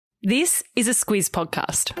This is a Squiz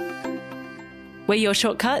podcast. We're your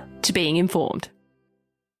shortcut to being informed.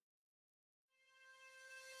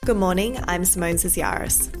 Good morning, I'm Simone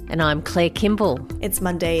Sisiaris. And I'm Claire Kimball. It's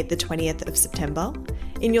Monday, the 20th of September.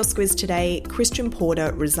 In your Squiz today, Christian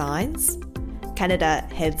Porter resigns. Canada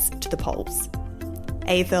heads to the polls.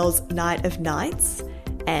 AFL's Night of Nights.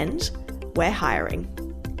 And we're hiring.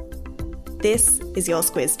 This is your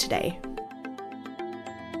Squiz today.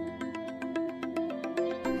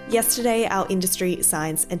 Yesterday, our Industry,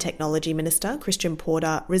 Science and Technology Minister, Christian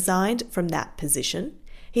Porter, resigned from that position.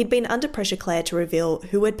 He'd been under pressure, Claire, to reveal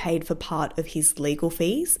who had paid for part of his legal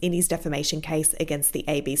fees in his defamation case against the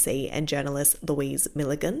ABC and journalist Louise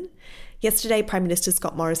Milligan. Yesterday, Prime Minister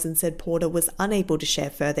Scott Morrison said Porter was unable to share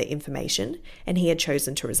further information and he had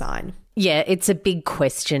chosen to resign. Yeah, it's a big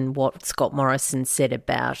question what Scott Morrison said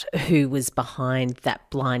about who was behind that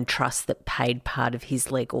blind trust that paid part of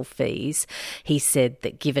his legal fees. He said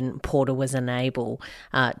that given Porter was unable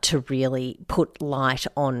to really put light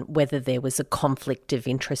on whether there was a conflict of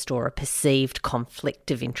interest or a perceived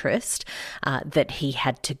conflict of interest, that he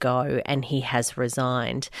had to go and he has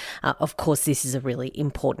resigned. Of course, this is a really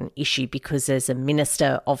important issue because as a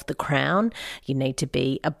Minister of the Crown, you need to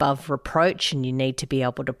be above reproach and you need to be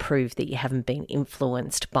able to prove that you haven't been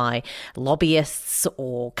influenced by lobbyists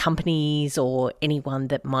or companies or anyone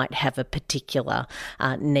that might have a particular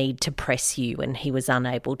need to press you. And he was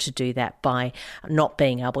unable to do that by not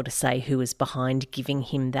being able to say who was behind giving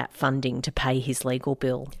him that funding to pay his legal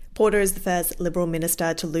bill. Porter is the first Liberal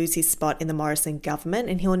minister to lose his spot in the Morrison government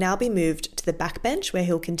and he'll now be moved to the backbench where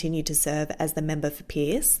he'll continue to serve as the member for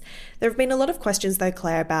Pearce. There have been a lot of questions though,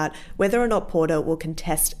 Claire, about whether or not Porter will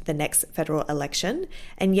contest the next federal election,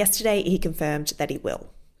 and yesterday he confirmed that he will.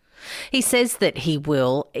 He says that he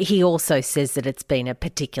will. He also says that it's been a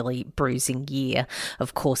particularly bruising year.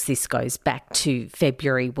 Of course, this goes back to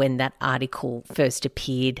February when that article first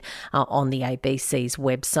appeared on the ABC's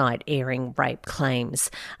website airing rape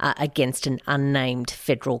claims against an unnamed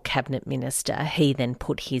federal cabinet minister. He then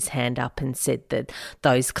put his hand up and said that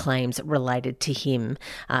those claims related to him.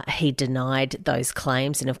 He denied those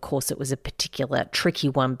claims, and of course it was a particular tricky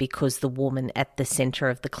one because the woman at the centre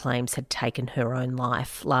of the claims had taken her own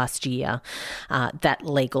life last year. That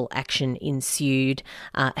legal action ensued.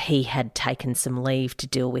 He had taken some leave to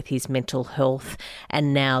deal with his mental health,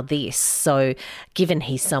 and now this. So given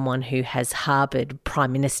he's someone who has harboured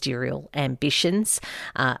prime ministerial ambitions,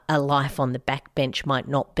 a life on the backbench might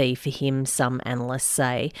not be for him, some analysts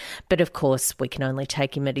say. But of course, we can only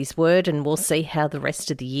take him at his word and we'll see how the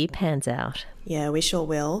rest of the year pans out. Yeah, we sure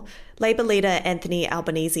will. Labor leader Anthony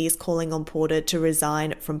Albanese is calling on Porter to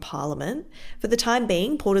resign from Parliament. For the time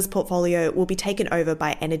being, Porter's portfolio will be taken over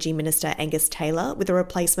by Energy Minister Angus Taylor, with a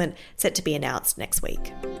replacement set to be announced next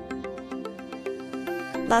week.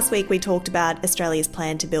 Last week, we talked about Australia's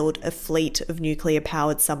plan to build a fleet of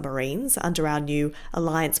nuclear-powered submarines under our new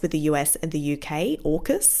alliance with the US and the UK,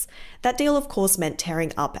 AUKUS. That deal, of course, meant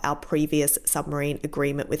tearing up our previous submarine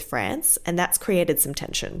agreement with France, and that's created some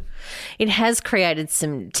tension. It has created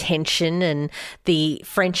some tension, and the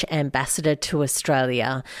French ambassador to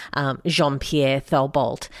Australia, Jean-Pierre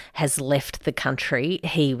Thalbault, has left the country.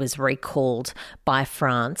 He was recalled by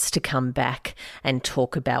France to come back and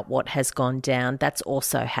talk about what has gone down. That's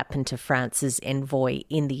also happened to France's envoy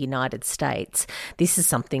in the United States. This is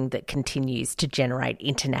something that continues to generate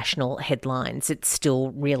international headlines. It's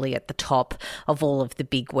still really at the top of all of the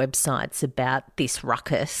big websites about this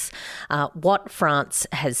ruckus. What France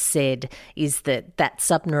has said is that that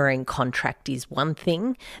submarine contract is one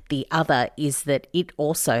thing. The other is that it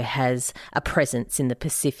also has a presence in the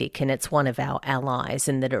Pacific and it's one of our allies,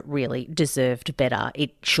 and that it really deserved better.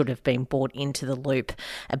 It should have been brought into the loop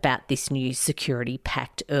about this new security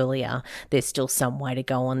pact earlier. There's still some way to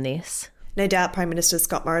go on this. No doubt Prime Minister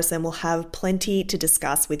Scott Morrison will have plenty to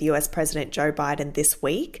discuss with US President Joe Biden this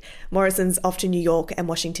week. Morrison's off to New York and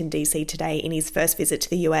Washington DC today in his first visit to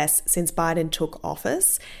the US since Biden took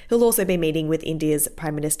office. He'll also be meeting with India's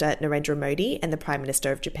Prime Minister Narendra Modi and the Prime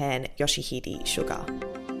Minister of Japan, Yoshihide Suga.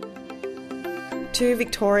 To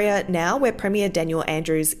Victoria now, where Premier Daniel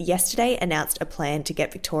Andrews yesterday announced a plan to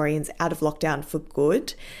get Victorians out of lockdown for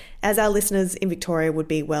good. As our listeners in Victoria would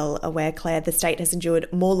be well aware, Claire, the state has endured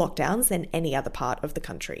more lockdowns than any other part of the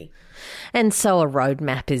country. And so a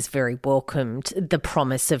roadmap is very welcomed. The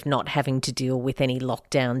promise of not having to deal with any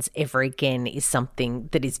lockdowns ever again is something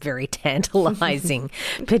that is very tantalising,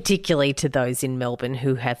 particularly to those in Melbourne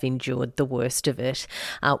who have endured the worst of it.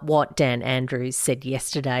 What Dan Andrews said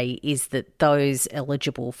yesterday is that those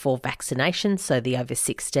eligible for vaccination, so the over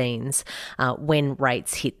 16s, when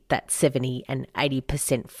rates hit that 70 and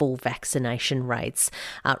 80% full full vaccination rates,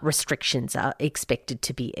 restrictions are expected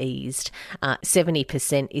to be eased.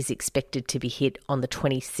 70% is expected to be hit on the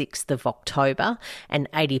 26th of October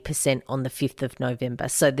and 80% on the 5th of November.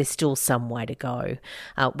 So there's still some way to go.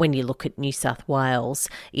 When you look at New South Wales,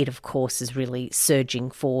 it of course is really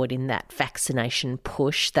surging forward in that vaccination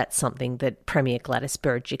push. That's something that Premier Gladys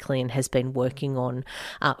Berejiklian has been working on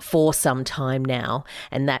for some time now,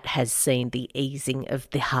 and that has seen the easing of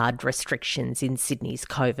the hard restrictions in Sydney's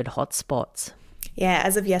COVID hotspots. Yeah,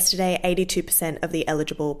 as of yesterday, 82% of the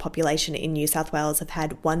eligible population in New South Wales have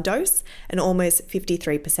had one dose and almost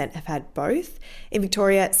 53% have had both. In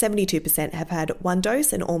Victoria, 72% have had one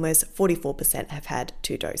dose and almost 44% have had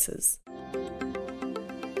two doses.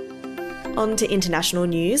 On to international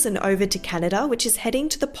news and over to Canada, which is heading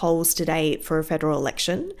to the polls today for a federal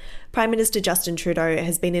election. Prime Minister Justin Trudeau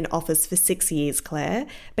has been in office for 6 years, Claire,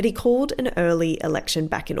 but he called an early election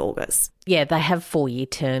back in August. Yeah, they have 4-year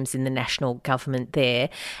terms in the national government there,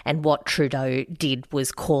 and what Trudeau did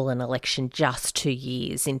was call an election just 2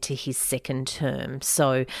 years into his second term.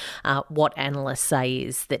 So what analysts say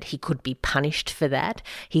is that he could be punished for that.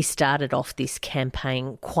 He started off this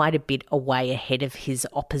campaign quite a bit away ahead of his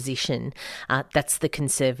opposition. That's the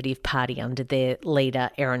Conservative Party under their leader,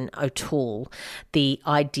 Erin O'Toole. The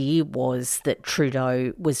idea was that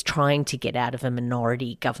Trudeau was trying to get out of a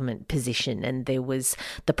minority government position, and there was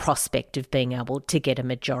the prospect of being able to get a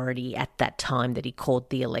majority at that time that he called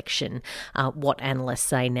the election. What analysts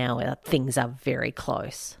say now, things are very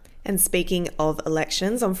close. And speaking of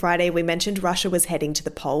elections, on Friday we mentioned Russia was heading to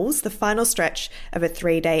the polls. The final stretch of a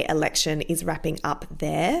 3-day election is wrapping up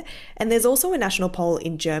there. And there's also a national poll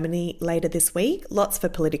in Germany later this week. Lots for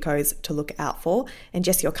politicos to look out for. And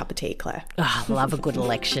just your cup of tea, Claire. Oh, love a good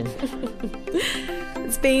election.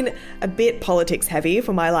 It's been a bit politics heavy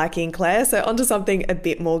for my liking, Claire, so onto something a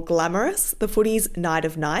bit more glamorous. The footy's Night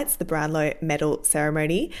of Nights, the Brownlow Medal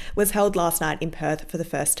ceremony, was held last night in Perth for the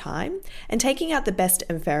first time, and taking out the Best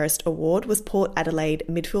and Fairest award was Port Adelaide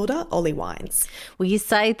midfielder Ollie Wines. Well, you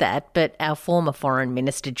say that, but our former Foreign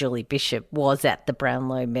Minister Julie Bishop was at the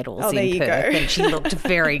Brownlow Medals in Perth, and she looked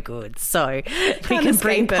very good. So we can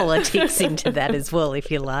bring politics into that as well,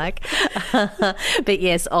 if you like. But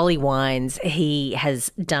yes, Ollie Wines, he has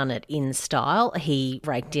done it in style. He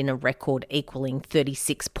raked in a record equaling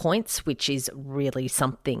 36 points, which is really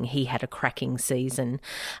something. He had a cracking season.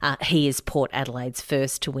 He is Port Adelaide's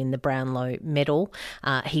first to win the Brownlow medal.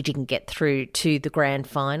 He didn't get through to the grand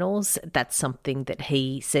finals. That's something that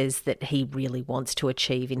he says that he really wants to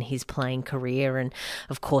achieve in his playing career. And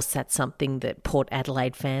of course, that's something that Port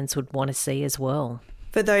Adelaide fans would want to see as well.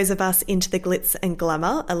 For those of us into the glitz and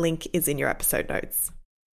glamour, a link is in your episode notes.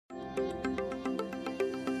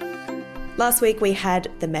 Last week we had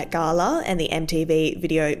the Met Gala and the MTV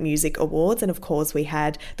Video Music Awards, and of course we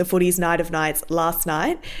had the footy's Night of Nights last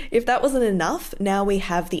night. If that wasn't enough, now we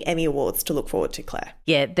have the Emmy Awards to look forward to, Claire.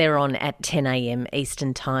 Yeah, they're on at 10 a.m.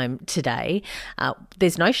 Eastern Time today.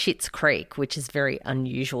 There's no Schitt's Creek, which is very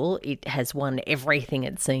unusual. It has won everything,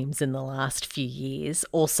 it seems, in the last few years.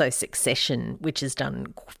 Also Succession, which has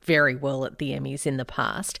done very well at the Emmys in the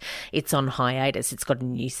past. It's on hiatus. It's got a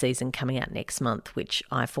new season coming out next month, which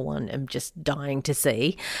I, for one, am just dying to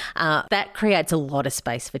see. That creates a lot of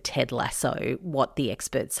space for Ted Lasso. What the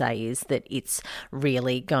experts say is that it's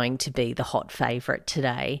really going to be the hot favourite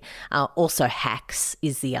today. Also, Hacks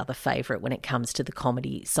is the other favourite when it comes to the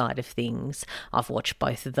comedy side of things. I've watched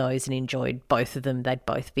both of those and enjoyed both of them. They'd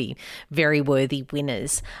both be very worthy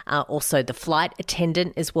winners. Also, The Flight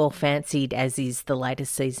Attendant is well fancied, as is the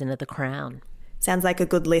latest season of The Crown. Sounds like a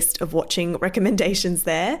good list of watching recommendations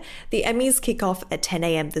there. The Emmys kick off at 10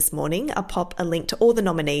 a.m. this morning. I'll pop a link to all the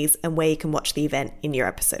nominees and where you can watch the event in your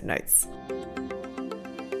episode notes.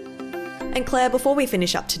 And Claire, before we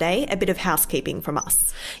finish up today, a bit of housekeeping from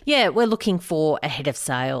us. Yeah, we're looking for a head of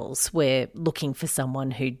sales. We're looking for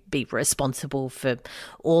someone who'd be responsible for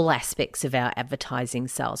all aspects of our advertising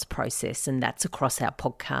sales process, and that's across our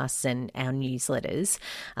podcasts and our newsletters.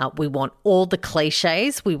 We want all the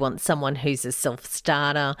cliches. We want someone who's a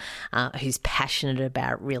self-starter, who's passionate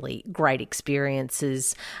about really great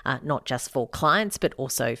experiences, not just for clients, but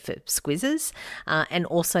also for squizzes, and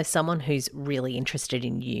also someone who's really interested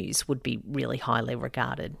in news would be really highly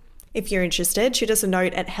regarded. If you're interested, shoot us a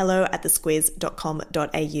note at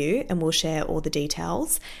hello@thesquiz.com.au and we'll share all the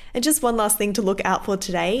details. And just one last thing to look out for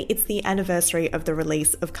today. It's the anniversary of the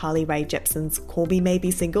release of Carly Rae Jepsen's Call Me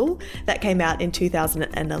Maybe single that came out in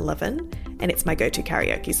 2011, and it's my go-to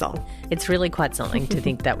karaoke song. It's really quite something to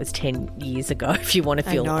think that was 10 years ago if you want to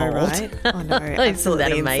feel I know, old. Right? I know,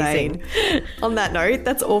 absolutely. Isn't that amazing? Insane. On that note,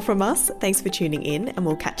 that's all from us. Thanks for tuning in and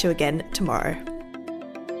we'll catch you again tomorrow.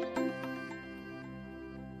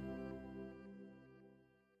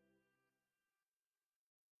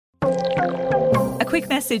 A quick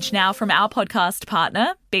message now from our podcast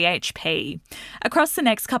partner, BHP. Across the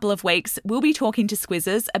next couple of weeks, we'll be talking to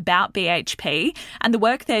Squizzes about BHP and the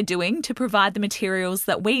work they're doing to provide the materials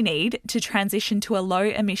that we need to transition to a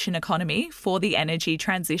low-emission economy for the energy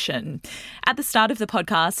transition. At the start of the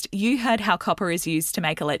podcast, you heard how copper is used to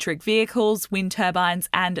make electric vehicles, wind turbines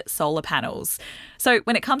and solar panels. So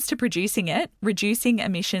when it comes to producing it, reducing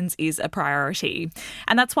emissions is a priority.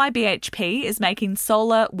 And that's why BHP is making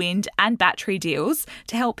solar, wind and battery deals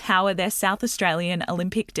to help power their South Australian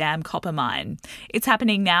Olympic Dam copper mine. It's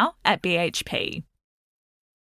happening now at BHP.